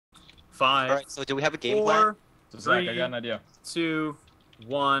5. All right. So do we have a game plan? 4, So Zach, 3, I got an idea. 2,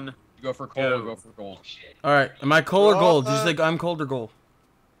 1. You go for coal, Go. go for gold. All right, am I coal or gold? Do you think I'm cold or gold?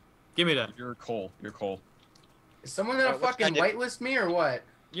 Give me that. You're coal. You're coal. Is someone gonna Alright, what's fucking that whitelist me or what?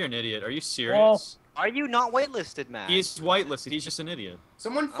 You're an idiot. Are you serious? Well, Are you not waitlisted, man? He's whitelisted. He's just an idiot.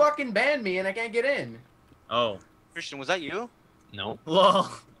 Someone fucking banned me and I can't get in. Oh. Christian, was that you? No, Lol.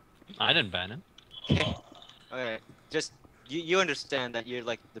 I didn't ban him. Okay. Just you understand that you're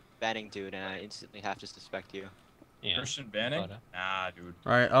like the banning dude, and I instantly have to suspect you. Yeah. Christian banning? But, Nah, dude.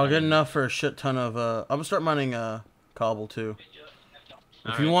 All right, I'll get enough for a shit ton of. I'm gonna start mining cobble too.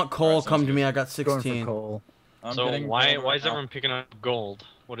 If you want coal, Alright, come to sounds me. I got Going for 16. coal. I'm so getting why gold why right is now. everyone picking up gold?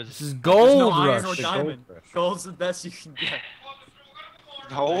 What is This is There's gold no iron or rush. diamond. Gold rush. Gold's the best you can get.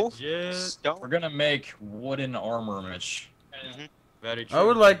 No. Legit. Stone. We're gonna make wooden armor, Mitch. Very true. I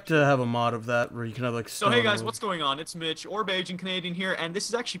would like to have a mod of that where you can have like. So hey stone guys, wood. what's going on? It's Mitch, Orb Agent Canadian here, and this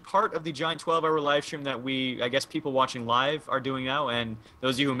is actually part of the giant 12-hour live stream that I guess people watching live are doing now, and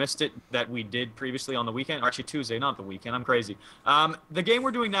those of you who missed it, that we did previously on the weekend, or actually Tuesday, not the weekend, I'm crazy. The game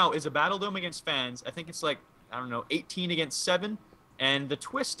we're doing now is a Battle Dome against fans. I think it's like, I don't know, 18 against 7, and the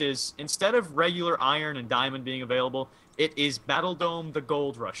twist is, instead of regular iron and diamond being available, it is Battle Dome the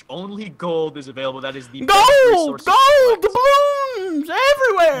Gold Rush. Only gold is available. That is the best Gold, resource gold, doubloons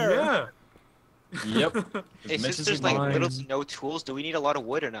everywhere. Yeah. Yep. Hey, Mitch since is there's like mine. little to no tools, do we need a lot of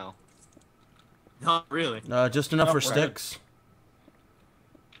wood or no? Not really. Just enough Oh, for right. sticks.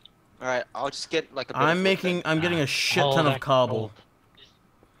 All right, I'll just get like a. Bit of I'm wood making. then. I'm getting a shit All ton of that cobble. gold.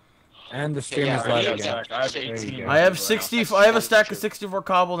 And the stream yeah, is right, live yeah, again. Zach, I have There you 18. go. I have right 60. now. I have a stack of 64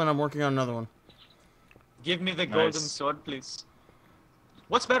 cobble, and I'm working on another one. Give me the Nice. golden sword, please.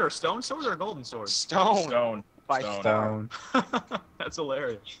 What's better, stone sword or golden sword? Stone. Stone. By Stone. Stone. That's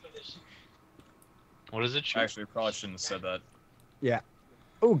hilarious. What does it shoot? Actually, probably shouldn't have said that. Yeah.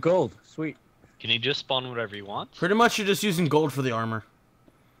 Oh, gold. Sweet. Can you just spawn whatever you want? Pretty much, you're just using gold for the armor.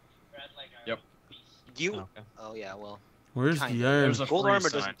 You. Okay. Oh yeah, well. Where's Kinda. the iron? There's a Gold free armor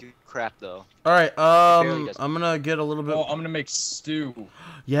sign. doesn't do crap though. All right. barely does. I'm gonna get a little bit. Oh, I'm gonna make stew.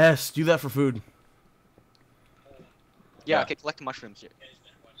 Yes, do that for food. Yeah. Yeah. Okay, collect mushrooms here.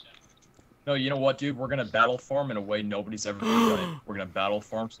 No, you know what, dude? We're gonna battle farm in a way nobody's ever done it. We're gonna battle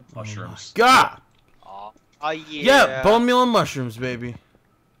farm some mushrooms. God. Oh yeah. Yeah, bone meal and mushrooms, baby.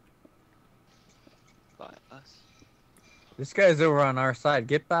 By us. This guy's over on our side.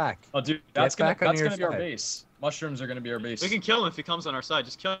 Get back. Oh, dude, that's gonna back on your be our side. base. Mushrooms are gonna be our base. We can kill him if he comes on our side.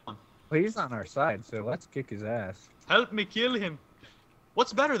 Just kill him. Well, he's on our side, so let's kick his ass. Help me kill him.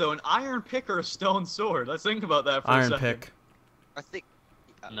 What's better though, an iron pick or a stone sword? Let's think about that for a Iron second. pick. I think.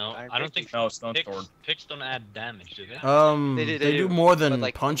 No, Iron I don't Fist think No, stone picks, sword. picks don't add damage, do they? They They do, do more but, than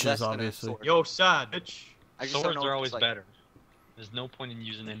like, less punches, than a obviously. sword. Yo, sad bitch. I just don't Swords know are if always it's, like, better. There's no point in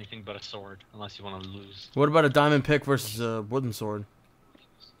using anything but a sword, unless you want to lose. What about a diamond pick versus a wooden sword?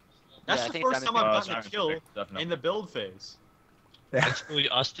 That's Yeah, I the think first time diamond I've pick- gotten a diamond kill pick, definitely. in the build phase. Yeah.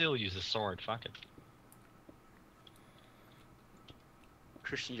 I'll still use a sword, fuck it.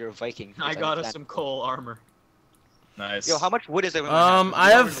 Christian, you're a Viking. I because got us understand- some coal armor. Nice. Yo, how much wood is it?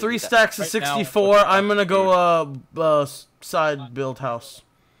 I have 3 stacks of Right now, 64. what's I'm gonna that go side build house.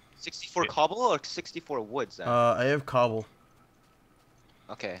 64 cobble or 64 woods then? I have cobble.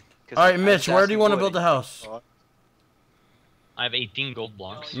 Okay. 'cause All right, I was Mitch, where do you asking want to wood build the and- house? I have 18 gold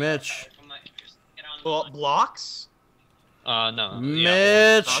blocks. Mitch. Well, blocks? No. Yeah, well,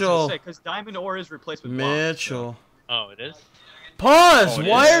 Mitchell. Because diamond ore is replaced with blocks. Mitchell. oh, it is? Pause! Oh, it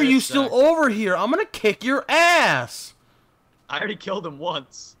Why is. are you still over here? I'm gonna kick your ass! I already killed him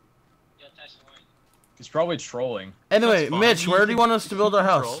once. He's probably trolling. Anyway, That's fine. Mitch, where do you want us to build our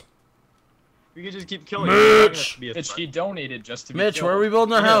house? Control. We can just keep killing him. It's not gonna Mitch! be a Mitch, threat. he donated just to be Mitch, killed. where are we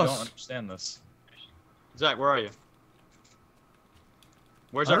building our I house? don't understand this. Zach, where are you?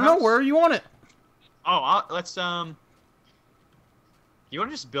 Where's I our don't know, house? where you want it? Oh, let's You want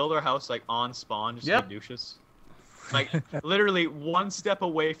to just build our house like on spawn, just Yep. like douches? Like literally one step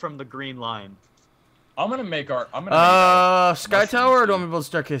away from the green line. I'm gonna make our. Sky mushroom Tower, or do you tea. want me to build a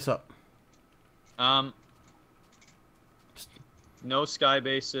staircase up? No sky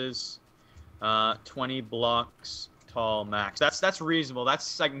bases. 20 blocks tall max. That's reasonable.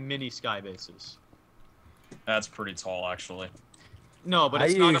 That's like mini sky bases. That's pretty tall, actually. No, but I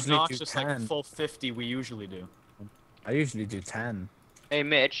it's not usually do obnoxious like 10. full 50 we usually do. I usually do 10. Hey,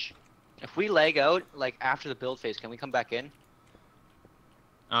 Mitch. If we lag out, like, after the build phase, can we come back in?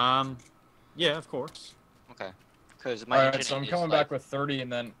 Yeah, of course. Okay. Because my Alright, engine so I'm is, coming like, back with 30,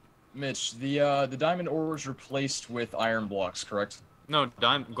 and then Mitch, the diamond ore is replaced with iron blocks, correct? No,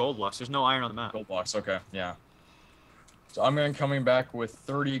 gold blocks. There's no iron on the map. Gold blocks. Okay, yeah. So I'm coming back with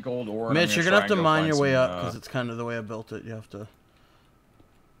 30 gold ore. and I'm Mitch, you're gonna try have to and go mine find your way some, up because it's kind of the way I built it. You have to.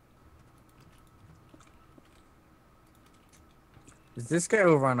 Is this guy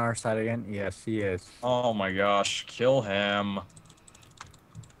over on our side again? Yes, he is. Oh my gosh, kill him.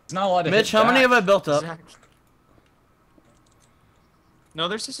 He's not allowed to Mitch, hit how many back. have I built up? Zach. No,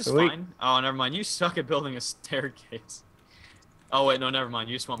 this is Sweet. fine. Oh, never mind. You suck at building a staircase. Oh wait, no, never mind.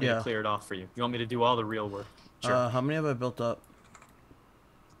 You just want me Yeah. to clear it off for you. You want me to do all the real work. Sure. How many have I built up?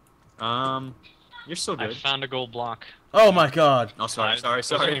 You're still I good. found a gold block. Oh my god. Oh, sorry, There's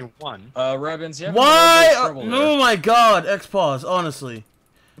sorry. only one. Rebens, you have a little bit Why? of trouble Oh my god. X pause. Honestly.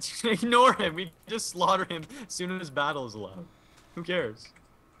 Ignore him. We just slaughter him as soon as battle is allowed. Who cares?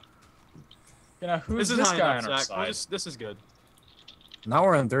 there. You know, who's This is this high guy enough, on our Zach. side? This is good. Now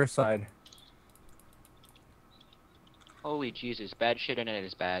we're on their side. Holy Jesus, bad shit in it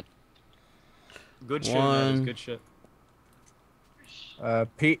is bad. Good shit. That is One. good shit.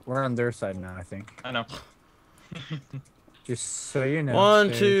 Pete, we're on their side now, I think. I know. Just so you know. 1,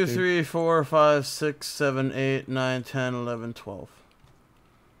 There, 2, there. 3, 4, 5, 6, 7, 8, 9, 10, 11, 12.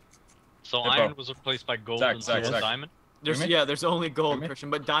 So Hippo. iron was replaced by gold Zach, and Zach, silver Zach. diamond. There's me? yeah, there's only gold, me? Christian,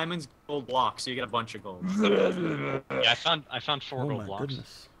 but diamonds gold blocks, so you get a bunch of gold. Yeah, I found 4 Oh gold my blocks.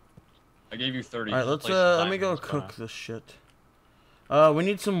 goodness. I gave you 30. All right, let's Place let me go diamonds, cook but, this shit. We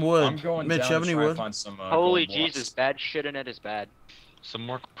need some wood. I'm going Mitch, down you have to any try and wood? find some, Holy gold blocks. Jesus, bad shit in it is bad. Some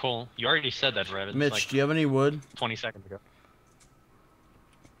more coal. You already said that, Rev. It's Mitch, like do you have any wood? 20 seconds ago.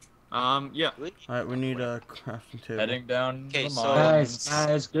 Yeah. Good. All right, we need a crafting table. Heading down Okay, the so- mines.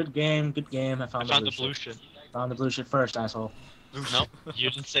 Guys, good game, good game. I I found, found the the blue blue shit. shit. Found the blue shit first, asshole. Nope, you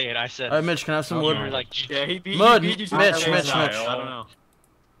didn't say it. I said. All right, Mitch, can I have some You wood? were like, Yeah, he beat, Mud, he beat you to Mitch, the Mitch, side. Mitch. I don't know.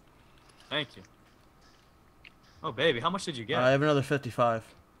 Thank you. Oh, baby, how much did you get? I have another 55.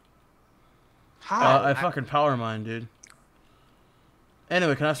 How? I fucking power mine, dude.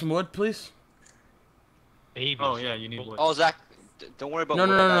 Anyway, can I have some wood, please? baby. Oh, yeah, you need wood. Oh, Zach, don't worry about No,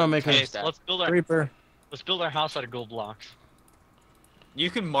 no, wood, no, I got no, you make times Okay, it- that. let's build our house out of gold blocks. You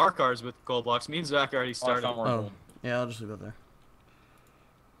can mark ours with gold blocks. Me and Zach already Oh, I started. found more Oh. gold. Yeah, I'll just leave it there.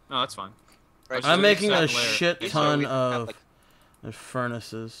 No, that's fine. Right, I'm so making a second layer. shit Okay, so ton we have, of like-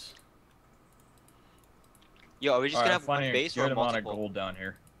 furnaces. Yo, are we just Alright, gonna I'm have one finding a base or good amount of multiple? gold down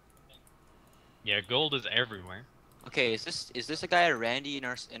here. Yeah, gold is everywhere. Okay, is this a guy Randy in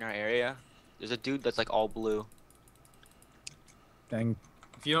our area? There's a dude that's like all blue. Dang.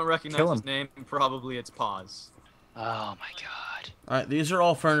 If you don't recognize Kill his him. name, probably it's Pause. Oh my god. All right, these are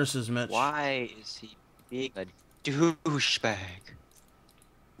all furnaces, Mitch. Why is he being a douchebag?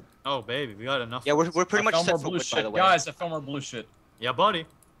 Oh, baby, we got enough. Yeah, we're pretty I much found set more for blue wood, by shit. the way. Guys, I found more blue shit. Yeah, buddy.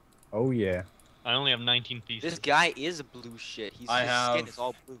 Oh yeah. I only have 19 pieces. This guy is blue shit. His skin have- is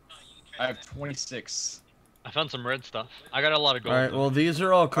all blue. I have 26. I found some red stuff. I got a lot of gold. All right, though. well, these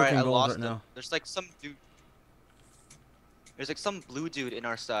are all cooking Alright, I gold lost right him. now. There's like some dude. There's like some blue dude in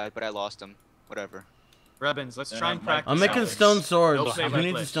our side, but I lost him. Whatever. Rebens, let's Yeah, try and Mike- practice. I'm making Alex. stone swords. No play Who by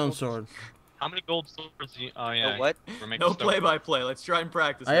needs play. a stone sword? How many gold swords do you... Oh, yeah. what? We're making No stone. play-by-play. Let's try and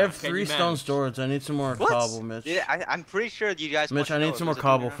practice. I now. have Can 3 you stone manage? swords. I need some more What? cobble, Mitch. Yeah, I'm pretty sure you guys. Mitch, want I to know need if some more there's a dude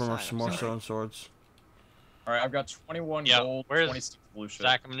cobble on for our more, side. some more stone swords. Alright, I've got 21 Yeah, gold, where's 26 blue shit.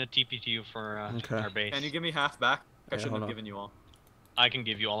 Zach, I'm gonna TP to you for Okay. our base. Can you give me half back? I Yeah, shouldn't hold have on. given you all. I can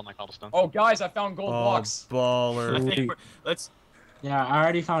give you all of my cobblestone. Oh, guys, I found gold Oh, blocks. I baller. Ooh. think let's. Yeah, I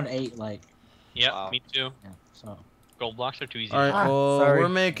already found 8, like, Yeah, Wow. me too. yeah, so. Gold blocks are too easy. All right, Ah, well, sorry. we're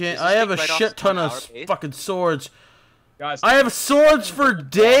making. Is this I have a thing right off shit ton our of base? fucking swords. Guys, I have swords for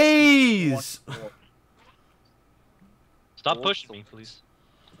days. Stop Gold pushing me, please.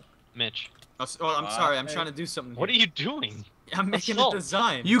 Mitch, Oh, I'm sorry. I'm hey. trying to do something. what are here. you doing? I'm making a Assault.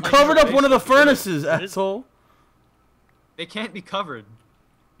 design. You Like covered your up one of the base looks good. furnaces, asshole. They can't be covered.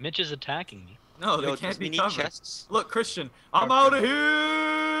 Mitch is attacking me. No, Yo, they can't does we be need covered. chests? Look, Christian, I'm out of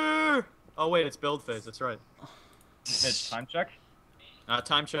here. Oh wait, it's build phase. That's right. Mitch, time check?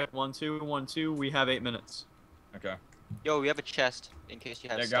 Time check 1 2 1 2. We have 8 minutes. Okay. Yo, we have a chest in case you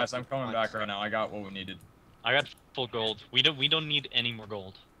have. Yeah, stuff guys, I'm with coming mines. back right now. I got what we needed. I got full gold. We don't need any more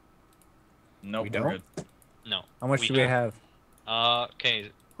gold. Nope, We we're don't? good. No. How much do we don't. have? Okay.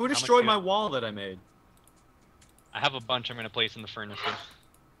 Who much destroyed do my you- wall that I made? I have a bunch I'm gonna place in the furnaces.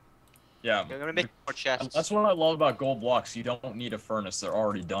 Yeah. Yeah, I'm gonna make more chests. That's what I love about gold blocks. You don't need a furnace. They're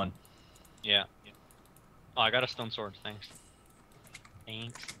already done. Yeah. Oh, I got a stone sword. Thanks.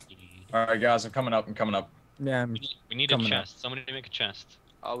 Thanks, dude. Alright, guys, I'm coming up. I'm coming up. Yeah, I'm We need a Coming up. chest. Somebody make a chest.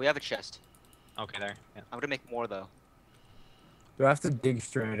 Oh, we have a chest. Okay, there. Yeah. I'm gonna make more though. Do I have to dig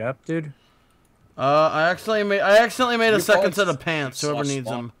straight up, dude? I accidentally made a You second probably set of pants. Whoever slash needs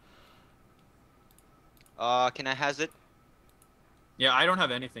swamp. them. Can I has it? Yeah, I don't have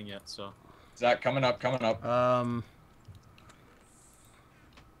anything yet, so. Zach, coming up, coming up. Damn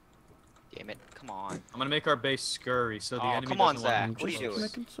it! Come on. I'm gonna make our base scurry so the Oh, enemy come on, doesn't want Zach. to What are you close. doing?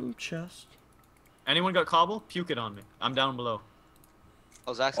 Making some chest. Anyone got cobble? Puke it on me. I'm down below.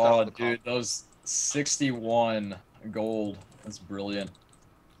 Oh, Zach's got all Oh, the dude, those 61 gold. That's brilliant.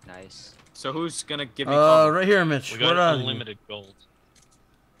 Nice. So who's gonna give me cobble? Right here, Mitch. We What got are you? unlimited gold.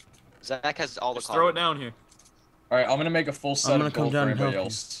 Zach has all the Just throw it cobble. down here. All right, I'm gonna make a full set gonna of come gold for down and anybody help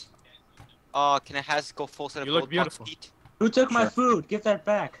you. else. Can I has go full set of You look gold blocks, beautiful. Pete? Who took my Sure. food? Give that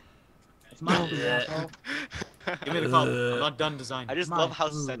back. It's mine. Yeah. asshole. Give me the cobble. I'm not done designing. I just My love how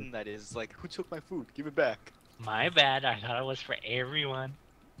food. sudden that is. Like, who took my food? Give it back. My bad. I thought it was for everyone.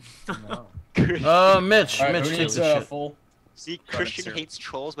 No. Mitch. All right, Mitch who takes needs the shit. full? See, Got it, Christian sir. hates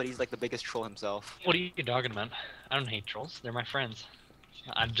trolls, but he's like the biggest troll himself. What are you talking about? I don't hate trolls. They're my friends.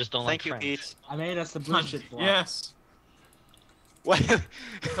 I just don't Thank like you, friends. Pete. I made us the blue shit block. Yes, What?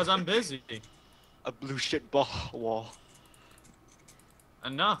 because I'm busy. A blue shit ball wall.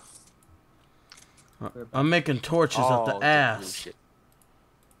 Enough. I'm making torches up Oh, the ass. shit.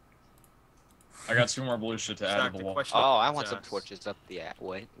 I got 2 more blue shit to add Zach, to the the wall. question Oh, I is want some asked. torches up the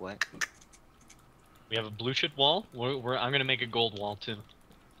What? What? We have a blue shit wall. I'm gonna make a gold wall too.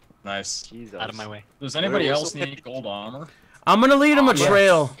 Nice. Jesus. Out of my way. Does anybody We're else so- need gold armor? I'm gonna lead him a Yes.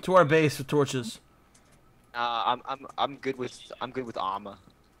 trail to our base with torches. I'm good with armor.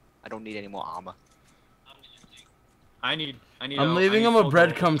 I don't need any more armor. I need. I'm leaving him a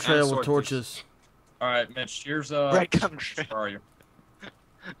breadcrumb trail with torches. All right, Mitch. Here's Breadcrumb trail. Where are you?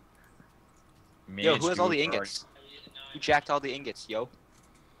 Yo, who has all the Mitch, where are ingots? Who jacked all the ingots, yo?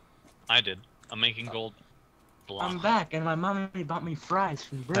 I did. I'm making gold I'm blocks. back, and my mommy bought me fries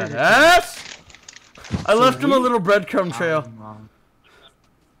from Burger King. Yes! I left him a little breadcrumb trail.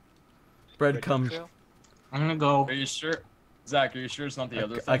 Breadcrumb. Trail? I'm gonna you? go. Are you sure? Zach, are you sure it's not the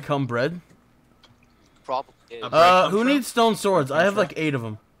other I thing? come bread. Probably. breadcrumb Who trail? needs stone swords? I have like 8 of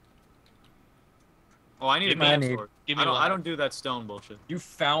them. Oh, I need a Give me- man I need- sword. Give I me don't. one. I don't do that stone bullshit. You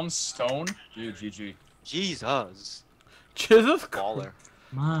found stone? Dude, GG. Jesus. Jesus. Baller.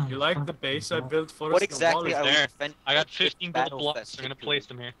 My You like the fucking base I God. built for us? What The exactly wall is are we there. defending? I got This 15 gold battle blocks. that's I'm gonna stupid. place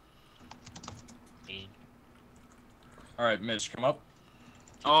them here. All right, Mitch, come up.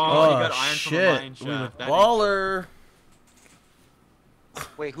 Oh, you got iron from a shit. mine We shaft. That ain't baller.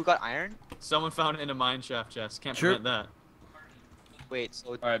 Wait, who got iron? good. Someone found it in a mine shaft chest. Can't Sure. prevent that. Wait, so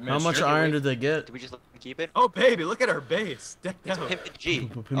All right, Mitch. How much you're- iron did they get? did we just let them keep it? Oh baby, look at our base. Decked It's out. Pimpin' G.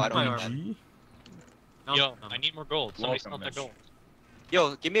 Oh, I don't My need armor. that. No, Yo, no. I need more gold. Somebody Welcome, smelt that Mitch. gold.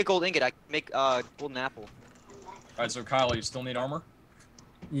 Yo, give me a gold ingot. I can make golden apple. All right, so Kyle, you still need armor?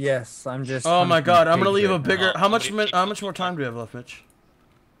 Yes, I'm just. Oh my hunting god, I'm gonna pigs leave a right now. bigger. How much? somebody- How much more time do we have left, Mitch?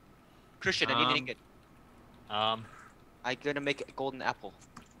 Christian, I need an ingot. Um, I'm gonna make a golden apple.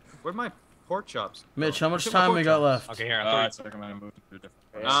 Where'd my pork chops? Mitch, go? how much Where'd my time pork we got chops? left? okay, here. I It's like I'm gonna move to a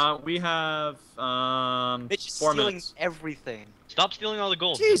different place. We have Mitch is 4 stealing minutes. everything. Stop stealing all the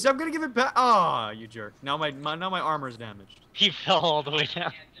gold. Jeez, I'm gonna give it back. Ah, you jerk. Now my armor is damaged. He fell all the way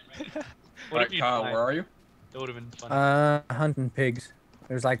down. All What right, if you Kyle, died? where are you? That would have been funny. Hunting pigs.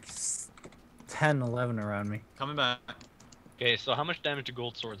 There's like 10, 11 around me. Coming back. Okay, so how much damage do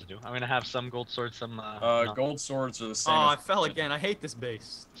gold swords do? I'm gonna have some gold swords, some no. Gold swords are the same. Oh, I as- fell again. I hate this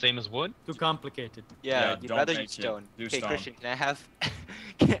base. Same as wood. Too complicated. Yeah, Yeah, you'd don't rather make use it. stone. Do Okay, stone. Christian, can I have?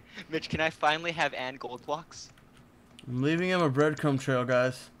 Mitch, can I finally have and gold blocks? I'm leaving him a breadcrumb trail,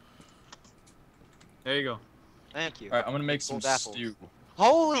 guys. There you go. Thank you. All right, I'm gonna make some Gold apples. stew.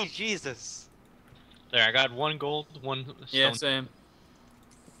 Holy Jesus! There, I got 1 gold, 1 stone. Yeah, same.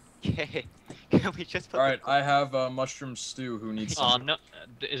 Okay, can we just put? All right, I have mushroom stew. Who needs Oh some? no!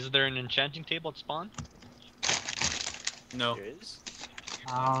 Is there an enchanting table at spawn? No. There is?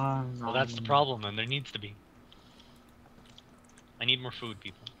 Well, that's the problem, and there needs to be. I need more food,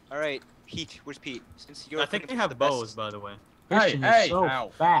 people. All right, Pete. Where's Pete? Since you're I think pretty they much have the best- bows, by the way. Christian Hey, is so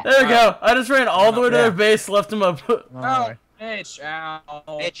ow. fat. There we go. I just ran all the way to Yeah. their base, left him up. Alright. Mitch, ow.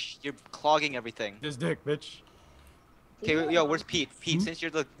 Mitch, you're clogging everything. This dick, bitch. Okay, yo, where's Pete? Pete, since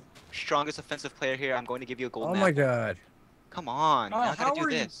you're the strongest offensive player here, I'm going to give you a Oh golden my apple. god. Come on, Kyle, I gotta how do are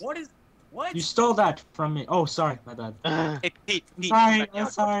this. you? What is? What? You stole that from me. Oh, sorry, my bad. Hey, Pete, Pete. sorry, back I'm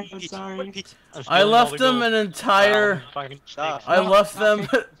down. sorry, I'm Pete, sorry. Pete. I'm I stealing all left the them gold. an entire. Fucking Stop. snakes. I left them.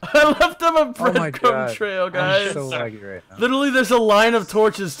 I left them a Oh my breadcrumb God. trail, I'm guys. so laggy right now. Literally, there's a line of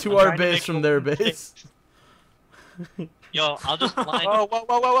torches to I'm our trying to base make from their golden base. sticks. Yo, I'll just line. Whoa, whoa,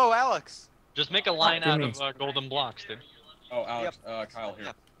 whoa, whoa, whoa, Alex. Just make a line Give out me. of golden blocks, dude. Oh, Alex, Kyle here.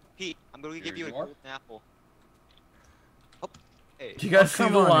 Yep. Pete, I'm going to give Here you a you are. golden apple. Oh, hey. Do you guys Oh, see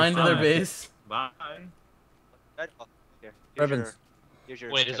come the on, line to their fine. base? Bye. Oh, here. Here's Ribbons. your Here's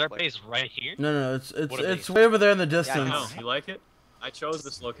your Wait, is our checkpoint. base right here? No, it's What a it's base. way over there in the I distance. know. You like it? I chose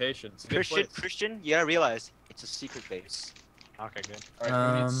this location. It's a good place. Christian, you gotta realize it's a secret base. Okay, good. All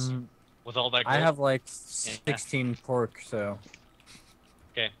right, who needs- With all that gold, I have like Yeah. 16 pork, so.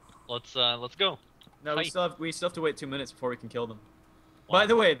 let's go. No, Hi. we still have to wait 2 minutes before we can kill them. Wow. By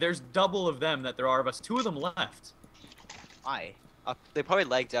the way, there's double of them that there are of us. 2 of them left. Why? They probably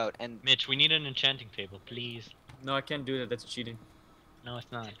lagged out, and Mitch, we need an enchanting table, please. No, I can't do that. That's cheating. No,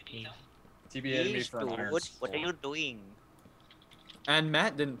 it's not. Please. TBA to me for an iron what sword. are you doing? And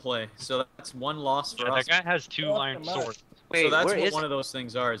Matt didn't play, so that's 1 loss for Yeah, us. that guy has 2 Fuck iron him up. swords. Wait, So that's where what is one of those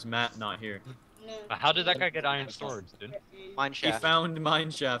things are, is Matt not here. But how did that guy get iron swords, dude? mine He shaft? found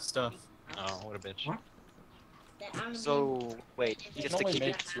mineshaft stuff. Oh, what a bitch. What? So wait, he You gets can to only keep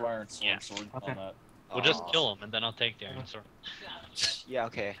make it. 2 iron Yeah. swords Okay. on that. We'll just Aw. kill him, and then I'll take the iron sword. Yeah,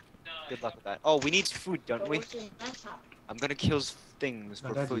 okay. Good luck with that. Oh, we need food, don't we? I'm gonna kill things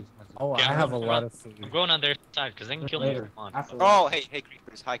for food. Oh, Yeah, I have a I'm lot of I'm food. going on their side, because they can kill me. Later. Come on. Afterwards. Oh, hey,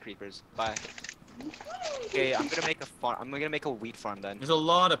 creepers. Hi, creepers. Bye. Okay, I'm gonna make a farm. I'm gonna make a wheat farm then. There's a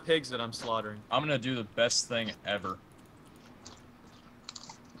lot of pigs that I'm slaughtering. I'm gonna do the best thing ever.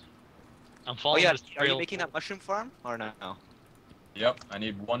 I'm Oh following yeah, this are you trail. making that mushroom farm or no? No. Yep, I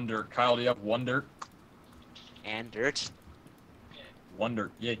need 1 dirt. Kyle, do you have 1 dirt? And dirt. 1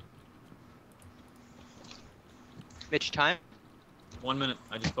 dirt, yay. Mitch, time. 1 minute.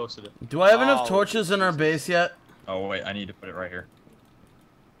 I just posted it. Do I have enough Oh, torches in our base yet? Oh wait, I need to put it right here.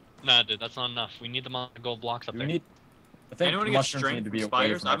 Nah, dude, that's not enough. We need them on the gold blocks up Do there. we need... I think Anyone get mushrooms need strength to from be away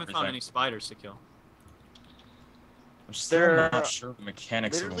spiders? from I haven't found everything. any spiders to kill. I'm still They're not sure the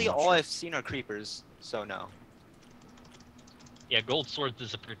mechanics Literally of a all mushroom. I've seen are creepers, so no. Yeah, gold swords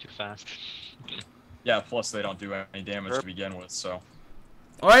disappear too fast. Yeah, plus they don't do any damage to begin with, so...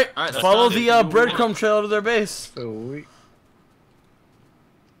 Alright, Alright, that's follow not it. the You breadcrumb trail to their base. Sweet.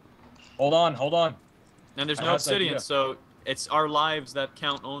 Hold on, hold on. And there's I no have an obsidian, idea. so it's our lives that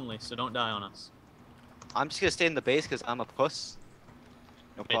count only, so don't die on us. I'm just gonna stay in the base because I'm a puss.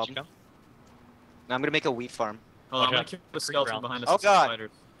 No Mitch, problem. go. Now I'm gonna make a wheat farm. Hold on, I'm Watch gonna out. kill the skeleton round. behind us. Oh, with some God.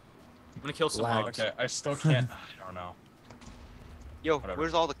 spiders. I'm gonna kill some Lag. hogs. Okay, I still can't... I don't know. Yo, Whatever.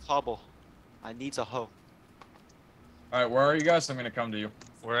 where's all the cobble? I needs a hoe. Alright, where are you guys? I'm gonna come to you.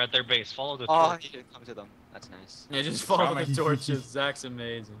 We're at their base. Follow the Oh, torch. you didn't come to them. That's nice. Yeah, just follow Coming. the torches. Zach's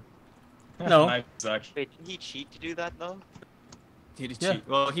amazing. No. Nice, Zach. Wait, didn't he cheat to do that though? Did he Yeah. cheat?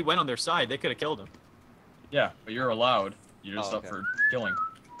 Well, he went on their side. They could have killed him. Yeah, but you're allowed. You're just Oh, up okay. for killing.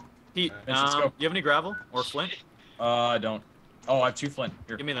 Pete, Let's go. you have any gravel or flint? I don't. Oh, I have 2 flint.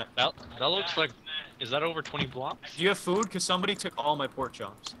 Here. Give me that. That looks like... Is that over 20 blocks? Do you have food? Because somebody took all my pork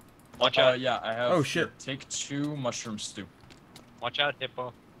chops. Watch out. Yeah, I have... Oh, shit. here, take 2 mushroom stew. Watch out,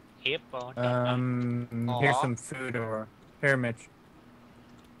 hippo. Hippo. Here's Aw. some food or here, Mitch.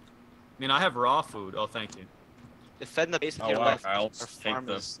 I mean, I have raw food. Oh, thank you. If fed in the base with Oh, your wow, left, Kyle, our take farm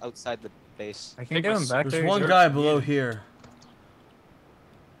the- is outside the base. I can Take get my him back There's there. one Sure. guy below here.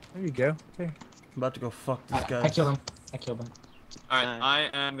 There you go. Okay. I'm about to go fuck these I guys. killed him. I killed him. All right,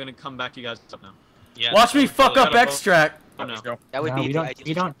 I am gonna come back to you guys up now. Yeah. Watch me fuck we up gotta vote. extract. Oh no. Let's go. That would No, be we the don't. ideal.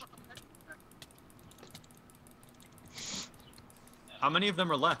 We don't. How many of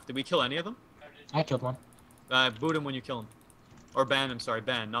them are left? Did we kill any of them? I killed one. Boot him when you kill him. Or ban him, sorry.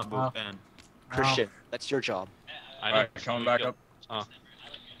 Ban, not boot, Oh. ban. Christian, that's your job. Alright, coming back up.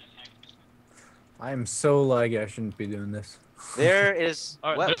 I am so laggy. I shouldn't be doing this. There is.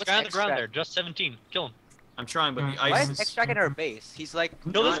 Alright, what- there's a what's guy on the ground extract? there. Just 17. Kill him. I'm trying, but the Why Why ice is is... extract in our base? He's like.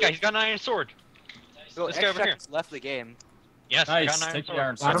 Kill this guy. He's got an iron sword. So this guy over here. extract left the game. Yes, I got Nice, an iron take the sword.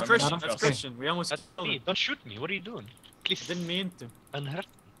 iron That's sword. Got him, Christian, got him. that's Okay. Christian. We almost That's killed me. him. Don't shoot me. What are you doing? Please. Didn't mean to. Unhurt.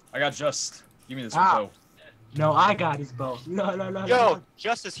 I got just. Give me this Ah. bow. No, I got his bow. No, no, no. Yo,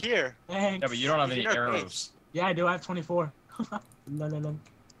 Justice here. Thanks. Yeah, but you don't have He's any in our arrows. Yeah, I do. I have 24. No, no, no.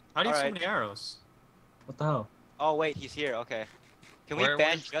 How do you have so Alright. many arrows? What the hell? Oh wait, he's here. Okay. Can we Where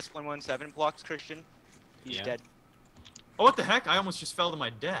ban was- just 117 blocks, Christian? He's Yeah. dead. Oh, what the heck? I almost just fell to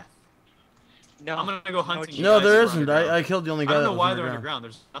my death. No. I'm gonna go hunting. you No, guys there who are isn't. underground. I killed the only I guy don't that know was why they're underground. underground.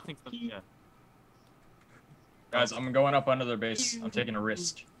 There's nothing for them yet. Guys, I'm going up under their base. I'm taking a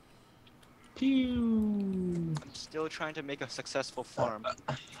risk. Pew. I'm still trying to make a successful farm.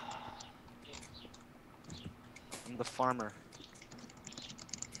 I'm the farmer.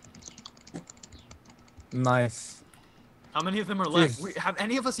 Nice. How many of them are left? Jeez. Have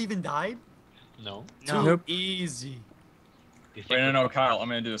any of us even died? No. No. Nope. Easy. Do you think Wait, no, we're- no, Kyle. I'm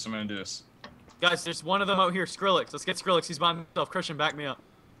gonna do this. I'm gonna do this. Guys, there's one of them out here. Skrillex. Let's get Skrillex. He's by himself. Christian, back me up.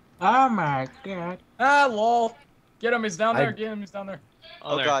 Oh my god. Ah, lol. Get him. He's down there. I- Get him. He's down there.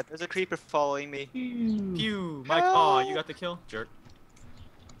 Oh there. god, there's a creeper following me. Pew. Pew. Mike. Aw, you got the kill? Jerk.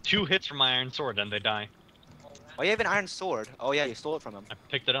 2 hits from my iron sword and they die. Oh, you have an iron sword. Oh yeah, you stole it from him. I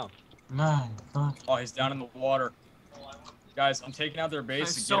picked it up. Man, fuck. Oh, he's down in the water. Guys, I'm taking out their I base.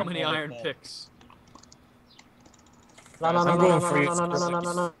 have and so get 'em many while they iron fall. picks. La, la, la, I'm la, going la, for la, you. la, la, la, la,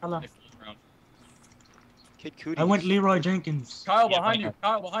 la, la, la. They fall around. Kid Cootie. I went Leroy Jenkins. Kyle Yeah, behind but- you.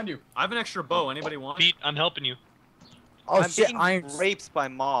 Kyle behind you. I have an extra bow. Anybody want? Pete, I'm helping you. Oh I'm shit, being iron. raped by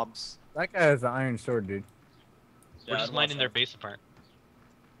mobs. That guy has an iron sword, dude. We're just I'd mining watch their that. base apart.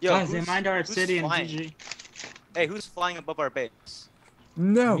 Yo, Guys, they who's- mined our who's obsidian, flying? GG. Hey, who's flying above our base?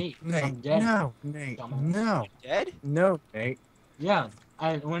 No, Me. I'm Nate. dead. No, Nate. Dumbass. No, Dead? no, Nate. Yeah,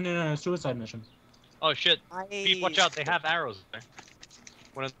 I went in a suicide mission. Oh shit. Pete, watch out. They have arrows there.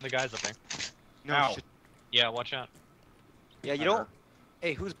 One of the guys up there. No Ow. shit. Yeah, watch out. Yeah, you don't.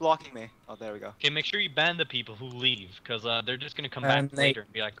 Hey, who's blocking me? Oh, there we go. Okay, make sure you ban the people who leave, because they're just gonna come And back they- later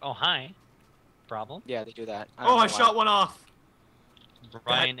and be like, oh, hi. Problem? Yeah, they do that. Oh, I shot one off.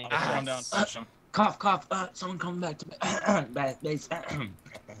 Brian That- ain't- Push him down. Push him. Cough, cough. Someone come back to bad base.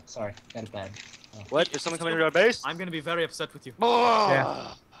 Sorry, got it bad. What? Is someone coming to our base? I'm gonna be very upset with you.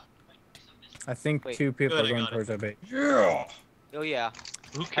 Yeah. I think Wait. 2 people Good, are I going got it. towards our base. Yeah. Oh yeah.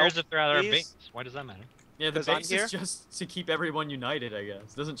 Who cares if they're at our please? base? Why does that matter? Yeah, the 'Cause I'm base here? is just to keep everyone united, I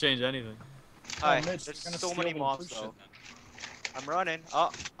guess. Doesn't change anything. Hi. Mitch, There's you're gonna so steal many the mobs blue though. shit I'm running. Oh,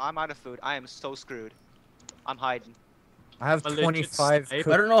 I'm out of food. I am so screwed. I'm hiding. I have A legit 25 sniper.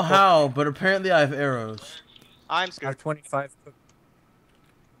 cooked. I don't know how, but apparently I have arrows. I'm I have screwed. 25 cooked.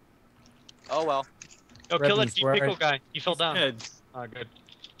 Oh well. Oh, kill that Rebels, where pickle are- guy. He fell down. Dead. Oh, good.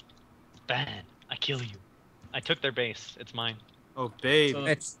 Bad. I kill you. I took their base. It's mine. Oh, babe. So,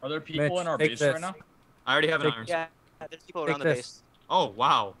 Mitch, are there people Mitch, in our take base this. right now? I already have an Take- iron. Yeah, there's people Take around the this. base. Oh,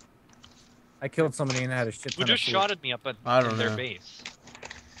 wow. I killed somebody and I had a shit Who ton just of food. shot at me up at I don't their know. base?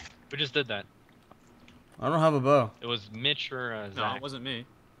 Who just did that? I don't have a bow. It was Mitch or No, Zach. it wasn't me.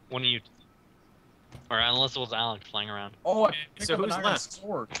 One of you. Or unless it was Alex flying around. Oh, I picked So up an who's iron left?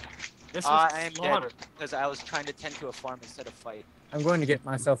 sword. This I was am slaughter. dead because I was trying to tend to a farm instead of fight. I'm going to get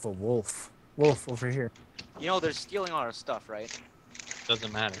myself a wolf. Wolf over here. You know they're stealing all our stuff, right?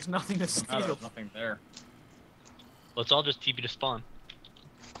 Doesn't matter. There's nothing to Ah, steal. there's nothing there. Let's all just TP to spawn.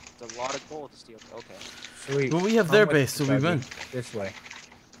 It's a lot of gold to steal. Okay. Sweet. Well, we have I'm their with base, so you, we've Dougie. been. This way.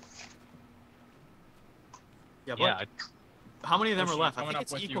 Yeah, but Yeah, how many of them are Christian, left? I coming think up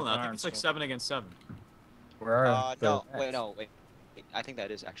it's with you equal with now. I think iron it's like sword. 7 against 7. Where are the No, rats? wait. I think that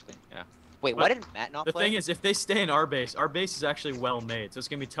is actually. Yeah. Wait, But why didn't Matt not The play? thing is, if they stay in our base is actually well made, so it's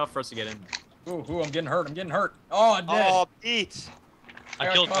gonna be tough for us to get in there. Ooh, I'm getting hurt. I'm getting hurt. Oh, I'm dead. Oh, Pete! I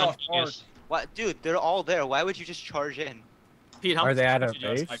got killed cut one off hard. genius. What, dude? They're all there. Why would you just charge in? Pete, how Are much they at damage our did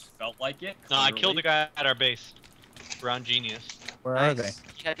you do? base? I felt like it. No, I killed the clearly. guy at our base. Brown genius. Where are they? Nice.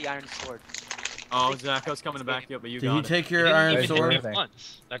 He had the iron sword. Oh, Zach, I was coming to back you up, but you Did got he it. take He your didn't iron even hit sword? me Where are they?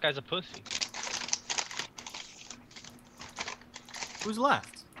 once. That guy's a pussy. Who's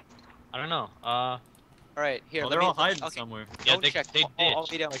left? I don't know. All right, here. Well, let they're me. all hiding okay, somewhere. Yeah, go they check. they I'll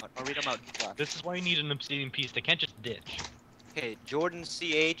ditched. read them out. I'll read them out. Who's left. This is why you need an obsidian piece. They can't just ditch. Okay, Jordan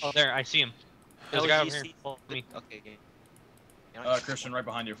CH. Oh, there, I see him. There's a guy over here. LGC. Follow me. Okay, okay. You know, Christian, right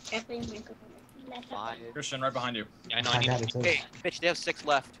behind you. five. Christian, right behind you. Yeah, I know. I need got it. Okay, bitch, they have 6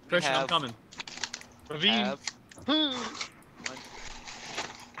 left. We Christian, I'm have, coming. Ravine. have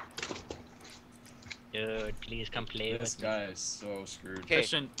Dude, please come play This with me. guy is so screwed. Okay.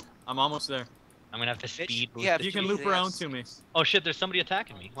 Christian, I'm almost there. I'm gonna have to Bitch, speed we boost. have it. You can Jeez, loop they around have to me. Oh shit, there's somebody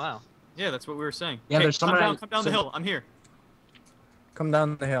attacking me. Wow. Yeah, that's what we were saying. Yeah, Okay, there's come somebody- down, come down the hill. I'm here. Come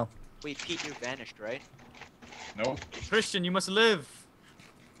down the hill. Wait, Pete, you vanished, right? Nope. Christian, you must live.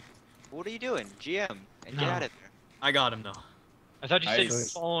 What are you doing? GM, and get No. out of there. I got him, though. I thought you said you were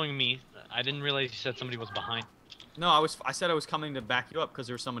Nice. following me. I didn't realize you said somebody was behind. No, I said I was coming to back you up because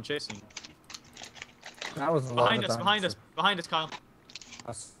there was someone chasing you. That was a lot Behind of us, time. behind us, Kyle.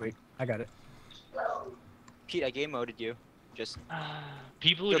 Oh, sweet. I got it. Pete, I game moded you. Just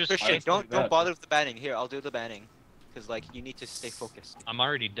People who Yo, just. Christian, Alright, don't bad. bother with the banning. Here, I'll do the banning, cause like you need to stay focused. I'm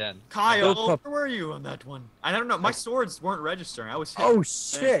already dead. Kyle, Go pup. where were you on that one? I don't know. My swords weren't registering. I was hit. Oh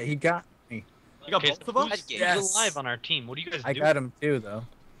shit, he got me. You got Okay, both of so them? who's, Yes. who's alive on our team? What do you guys I do? got him too though.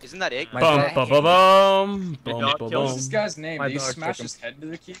 Isn't that it? My Bum dad- bum bum bum Big bum dog bum kills What's this guy's name? My Did he dog smash took him. his head into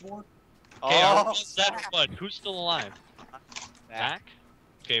the keyboard? Okay, Oh, Zach, what? Who's still alive? Back. Zach?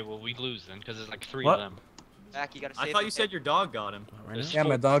 Okay, well we lose then, because there's like 3 What? of them. Back, you gotta save I thought the you said kid. your dog got him. Right now? Yeah,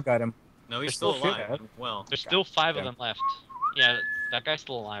 my dog got him. No, he's There's still still alive. two. Well, There's still 5 Yeah. of them left. Yeah, that guy's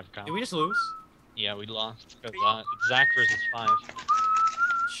still alive, Kyle. did we just lose? Yeah, we lost. 'Cause, it's Zach versus 5.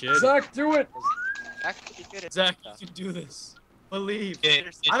 Shit. Zach, do it! Zach, you did it. Zach, you can do this. believe.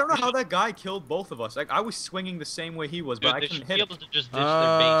 It I don't know how that guy killed both of us. Like I was swinging the same way he was, but Dude, I they couldn't should be hit able him. to just ditch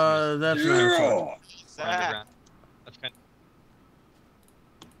their base and That's just not true. on the Zach, ground. That's kind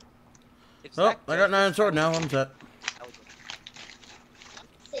if Oh, Zach I got an iron does- sword now. I'm set.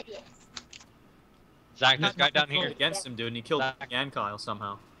 Zach, this guy down I killed here. against him, dude, and he killed Zach. me and Kyle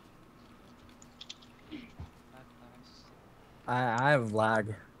somehow. I have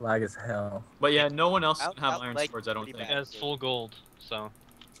lag. Lag as hell. But yeah, no one else I'll- can have I'll iron like swords. I don't pretty think. He has full gold, so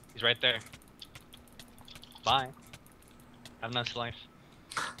he's right there. Bye. Have a nice life.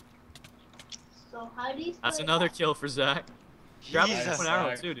 So how do you That's spell another that? kill for Zach. Grab the Jesus. bow and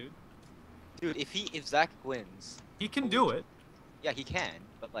arrow too, dude. Dude, if Zach wins, He can do it. yeah, he can.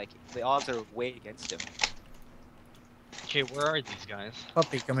 But like, the odds are way against him. Okay, where are these guys?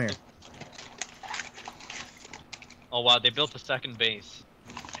 Puppy, come here. Oh wow, they built a second base,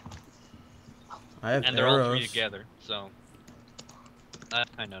 I have and they're all three arrows. together. So,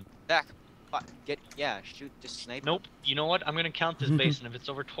 I know. Zach, shoot, just snipe. Nope. You know what? I'm gonna count this base, and if it's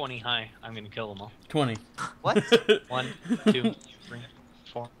over 20 high, I'm gonna kill them all. 20. What? 1, 2, 3,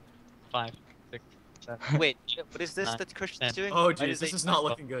 4, 5, 6, 7, Wait, what is this 9, that Christian's 10. doing? Oh Why jeez, does this they- is not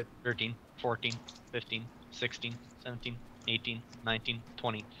looking good. 13, 14, 15, 16, 17, 18, 19,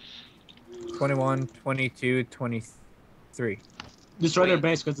 20. 21, 22, 23. Destroy their Wait.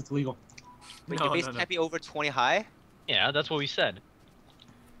 base because it's illegal. Wait, No, your base no, no. can't be over 20 high? Yeah, that's what we said.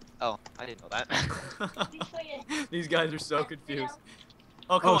 Oh, I didn't know that. These guys are so confused.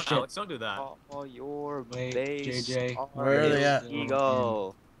 Oh come Oh, on, shit. Alex, don't do that. Oh, your Wait, base. JJ. Where are they at?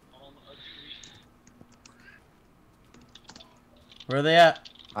 Ego. Where are they at?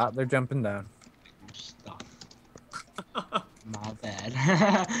 They're jumping down. Stuff. My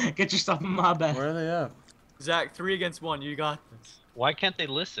bad. Get your stuff in my bed. Where are they at? Zach, 3 against 1. You got this. Why can't they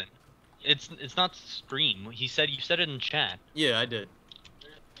listen? It's not stream. You said it in chat. Yeah, I did.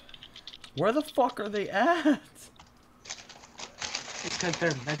 Where the fuck are they at? It's because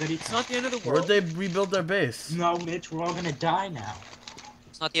they're mega It's not the end of the Where'd world. they rebuild their base? No, Mitch, we're all gonna die now.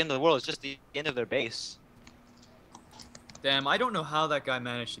 It's not the end of the world, it's just the end of their base. Damn, I don't know how that guy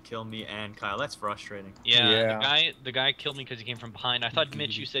managed to kill me and Kyle. That's frustrating. Yeah, Yeah. the guy killed me because he came from behind. I thought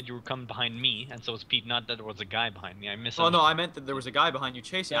Mitch, you said you were coming behind me, and so was Pete. Not that there was a guy behind me. I Oh misunderstood. no, I meant that there was a guy behind you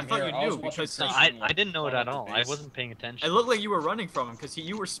chasing. I Same thought here. you I was knew watching because No, Tyson I didn't know it at at the all. I base. wasn't paying attention. it looked like you were running from him because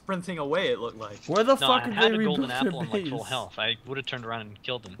you were sprinting away. It looked like. Where the No, fuck I did had they a rebuild golden their apple and like base? full health. I would have turned around and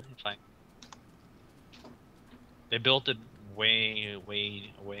killed them if I. They built it way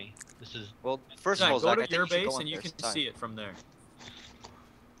away. This is Well, first of all, Zach, go Zach, I to your think you should base go and on you first can time. see it from there.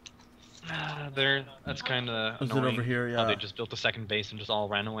 that's kind of Is it annoying. over here? How Yeah. they just built a second base and just all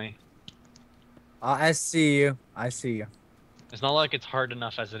ran away. I see you. I see you. It's not like it's hard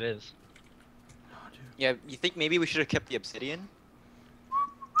enough as it is. Yeah, you think maybe we should have kept the obsidian?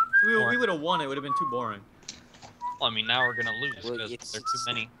 We would have won. It would have been too boring. Well, I mean, now we're gonna lose Well, because it's- there are too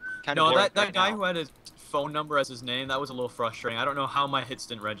many. Kind No, of that guy who had his phone number as his name, that was a little frustrating. I don't know how my hits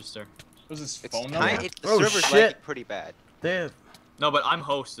didn't register. Was his It's phone kind, number? the Oh, server's shit. lagging pretty bad. They have... No, but I'm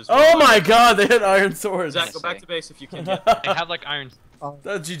host as well. Oh my god, they had iron swords. Zach, go back to base if you can. They have like iron.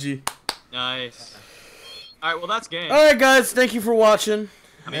 That's GG. Nice. All right, well that's game. Alright guys, thank you for watching.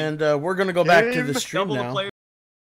 I mean, And we're gonna go back to the stream Double the now. players